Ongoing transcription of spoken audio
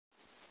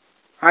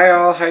Hi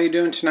all, how you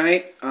doing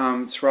tonight?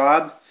 It's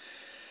Rob.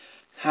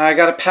 I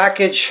got a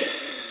package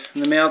in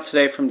the mail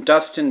today from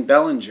Dustin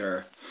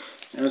Bellinger.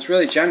 It was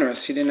really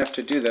generous. He didn't have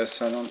to do this.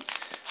 It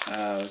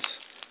was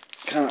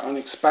kind of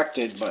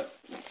unexpected, but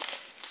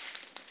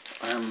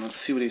let's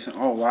see what he's.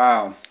 Oh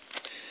wow,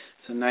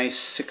 it's a nice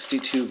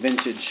 '62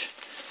 vintage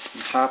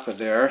on top of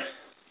there.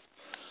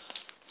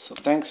 So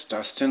thanks,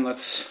 Dustin.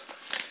 Let's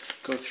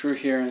go through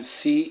here and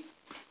see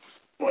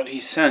what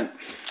he sent.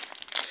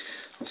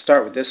 I'll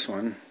start with this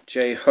one,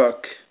 J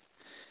Hook.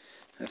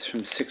 That's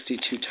from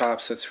 '62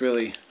 Topps. That's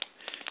really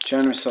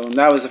generous of them.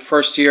 That was the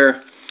first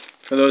year,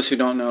 for those who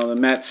don't know, the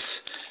Mets'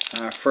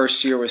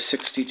 first year was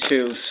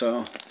 '62,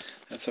 so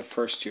that's a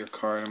first year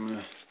card. I'm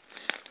going to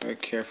very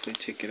carefully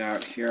take it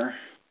out here.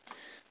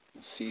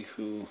 Let's see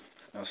who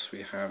else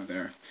we have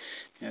there.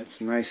 Yeah,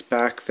 it's a nice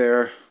back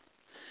there.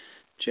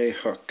 J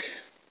Hook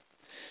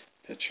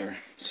pitcher.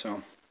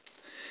 So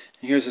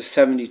here's a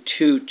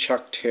 '72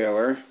 Chuck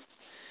Taylor.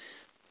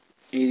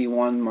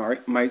 81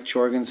 Mike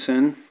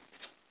Jorgensen,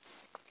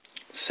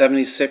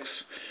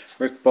 76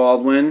 Rick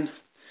Baldwin,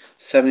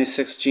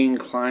 76 Gene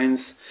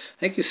Kleins.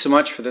 Thank you so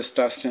much for this,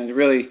 Dustin. It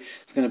really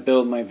is going to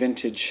build my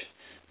vintage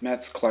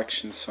Mets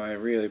collection, so I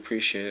really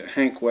appreciate it.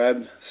 Hank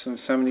Webb, some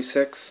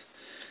 76,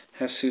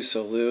 Jesus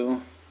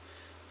Alou,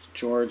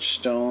 George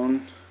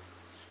Stone.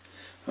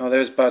 Oh,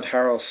 there's Bud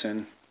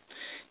Harrelson.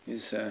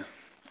 He's a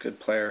good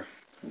player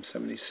from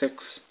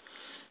 '76.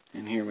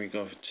 And here we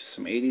go to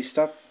some '80s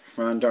stuff.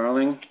 Ron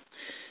Darling.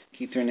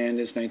 Keith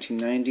Hernandez,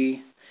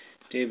 1990.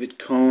 David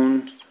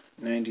Cohn,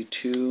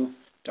 92.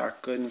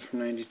 Doc Gooden from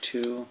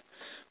 92.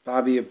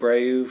 Bobby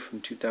Abreu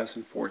from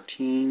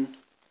 2014.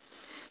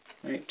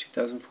 Right,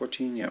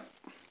 2014, yep.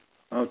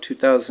 Oh,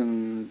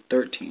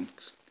 2013.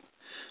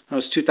 No,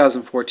 it's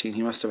 2014.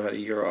 He must have had a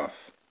year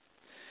off.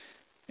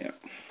 Yep.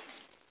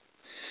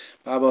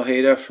 Bob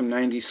Ojeda from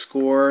 90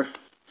 Score.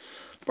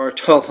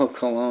 Bartolo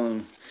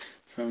Colon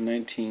from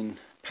 19.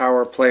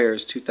 Power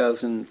Players,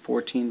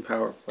 2014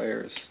 Power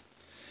Players.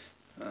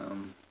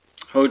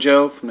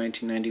 Hojo from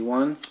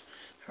 1991,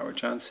 Howard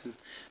Johnson.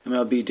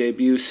 MLB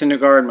debut,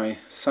 Syndergaard. My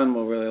son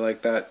will really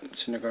like that.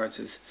 Syndergaard's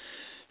his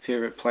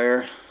favorite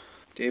player.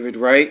 David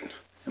Wright,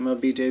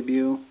 MLB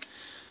debut.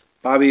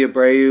 Bobby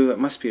Abreu, that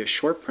must be a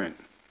short print.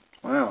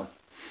 Wow,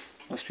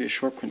 must be a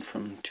short print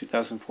from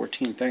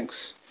 2014.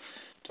 Thanks,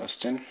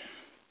 Dustin.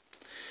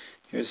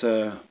 Here's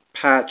a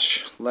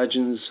patch,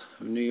 Legends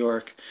of New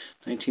York,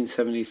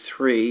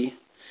 1973.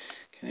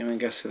 Can anyone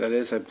guess who that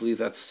is? I believe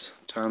that's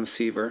Tom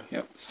Seaver.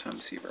 Yep, it's Tom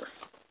Seaver.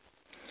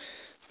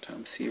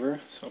 Tom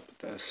Seaver, so I'll put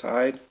that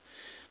aside.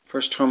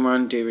 First home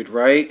run, David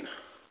Wright.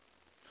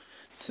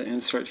 It's an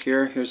insert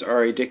here. Here's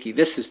R.A. Dickey.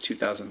 This is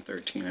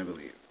 2013, I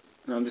believe.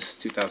 No, this is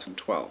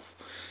 2012.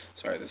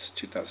 Sorry, this is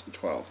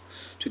 2012.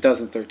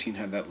 2013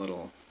 had that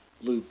little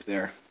loop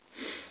there.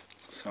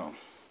 So,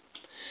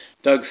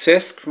 Doug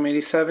Sisk from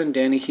 '87,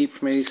 Danny Heap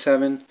from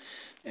 '87,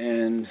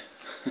 and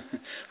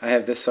I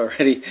have this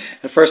already.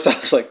 At first I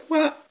was like,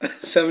 what?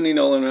 70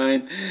 Nolan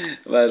Ryan,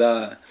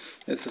 but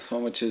it's this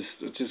one which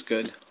is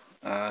good.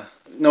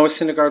 Noah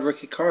Syndergaard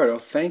rookie card. Oh,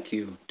 thank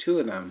you. 2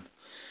 of them.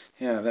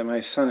 Yeah, that my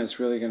son is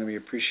really going to be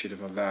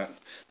appreciative of that,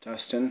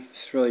 Dustin.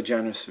 It's really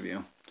generous of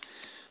you.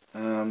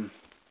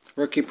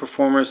 Rookie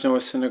performers, Noah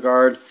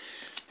Syndergaard.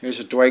 Here's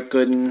a Dwight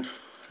Gooden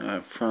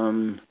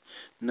from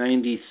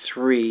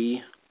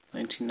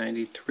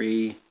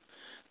 1993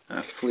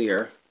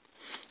 Fleer.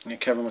 And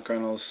Kevin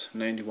McReynolds,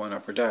 91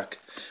 Upper Deck.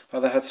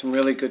 Well, that had some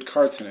really good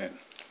cards in it.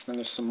 And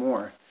there's some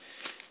more.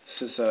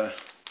 This is a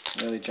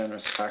really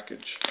generous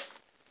package.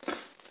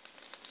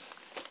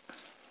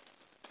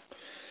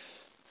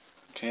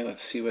 Okay,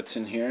 let's see what's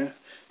in here.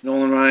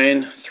 Nolan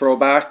Ryan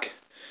throwback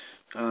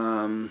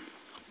to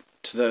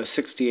the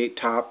 '68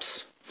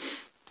 Topps.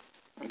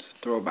 It's a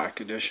throwback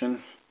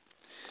edition.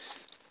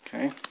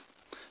 Okay.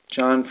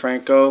 John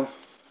Franco,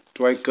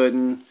 Dwight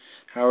Gooden,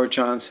 Howard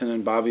Johnson,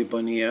 and Bobby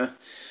Bonilla.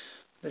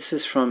 This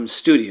is from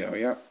Studio.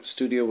 Yep,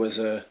 Studio was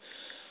I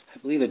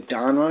believe a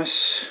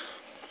Donruss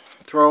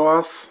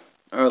throw-off.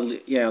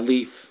 Yeah,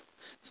 Leaf.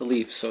 It's a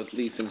Leaf, so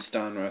Leaf is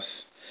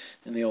Donruss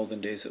in the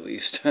olden days at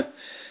least.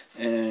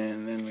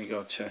 And then we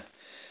go to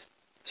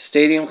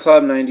Stadium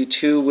Club,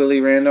 92,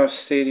 Willie Randolph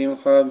Stadium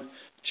Club,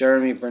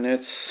 Jeremy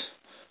Burnitz,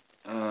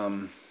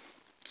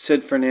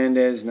 Sid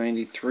Fernandez,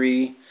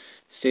 93,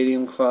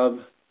 Stadium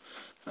Club,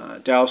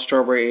 Dal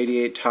Strawberry,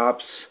 88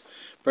 Topps,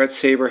 Brett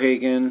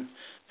Saberhagen,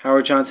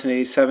 Howard Johnson,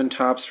 87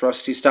 Topps,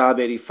 Rusty Staub,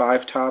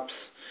 85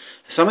 Topps.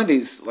 Some of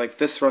these, like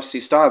this Rusty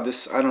Staub,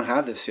 I don't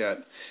have this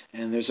yet.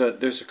 And there's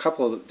a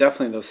couple of,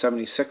 definitely those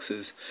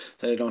 76s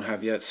that I don't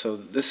have yet. So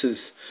this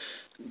is,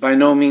 by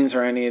no means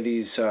are any of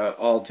these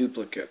all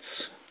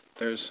duplicates.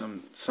 There's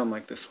some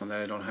like this one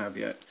that I don't have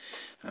yet.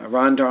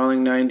 Ron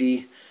Darling,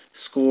 90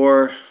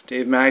 Score,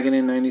 Dave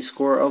Maganin, 90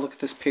 Score. Oh, look at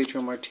this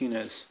Pedro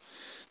Martinez.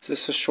 Is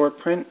this a short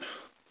print?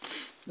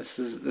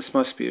 This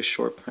must be a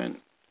short print.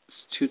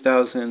 It's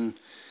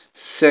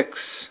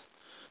 2006.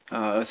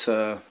 It's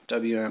a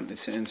WM.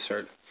 It's an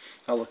insert.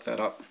 I'll look that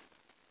up.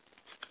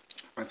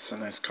 That's a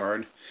nice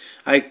card.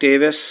 Ike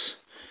Davis,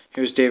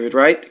 Here's David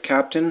Wright, the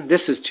captain.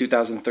 This is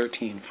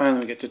 2013.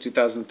 Finally, we get to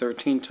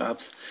 2013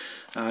 Topps.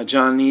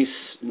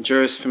 Johnny's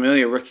Juris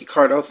Familia rookie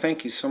card. Oh,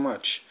 thank you so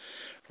much.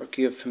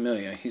 Rookie of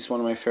Familia. He's one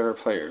of my favorite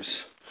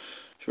players.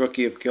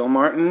 Rookie of Gil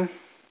Martin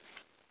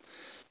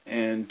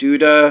and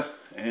Duda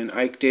and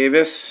Ike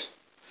Davis.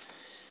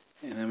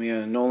 And then we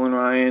got a Nolan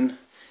Ryan.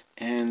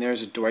 And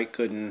there's a Dwight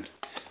Gooden,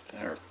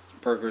 or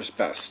Burger's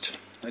Best.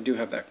 I do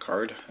have that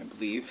card, I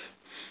believe.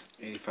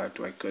 85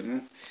 Dwight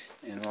Gooden.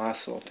 And the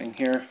last little thing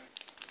here.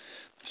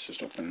 Let's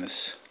just open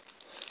this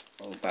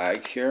little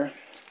bag here.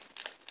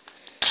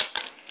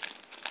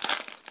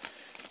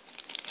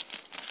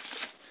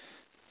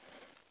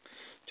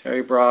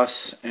 Terry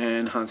Bross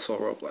and Hansel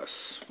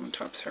Robles from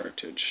Topps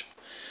Heritage.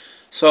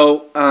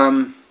 So,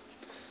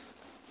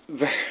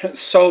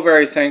 so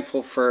very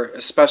thankful for,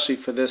 especially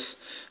for this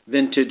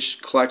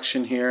vintage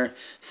collection here.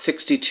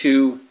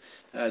 62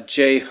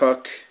 J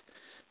Hook.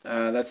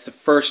 That's the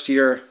first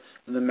year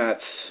of the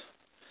Mets.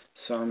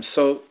 So I'm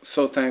so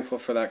thankful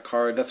for that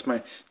card. That's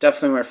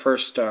definitely my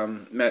first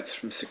Mets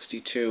from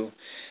 62,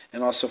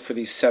 and also for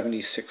these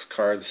 76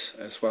 cards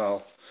as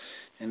well,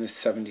 and this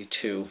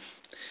 72.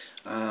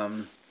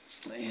 And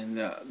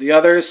the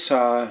others,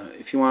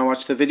 if you want to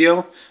watch the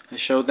video, I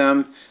showed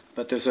them.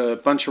 But there's a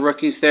bunch of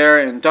rookies there.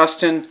 And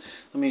Dustin,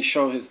 let me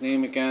show his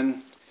name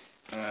again.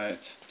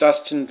 It's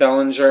Dustin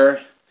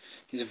Bellinger.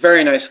 He's a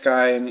very nice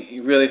guy, and he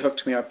really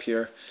hooked me up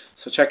here.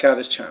 So check out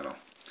his channel.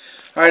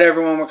 Alright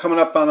everyone, we're coming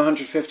up on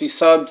 150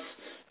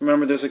 subs.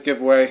 Remember, there's a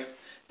giveaway,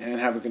 and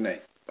have a good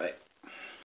night.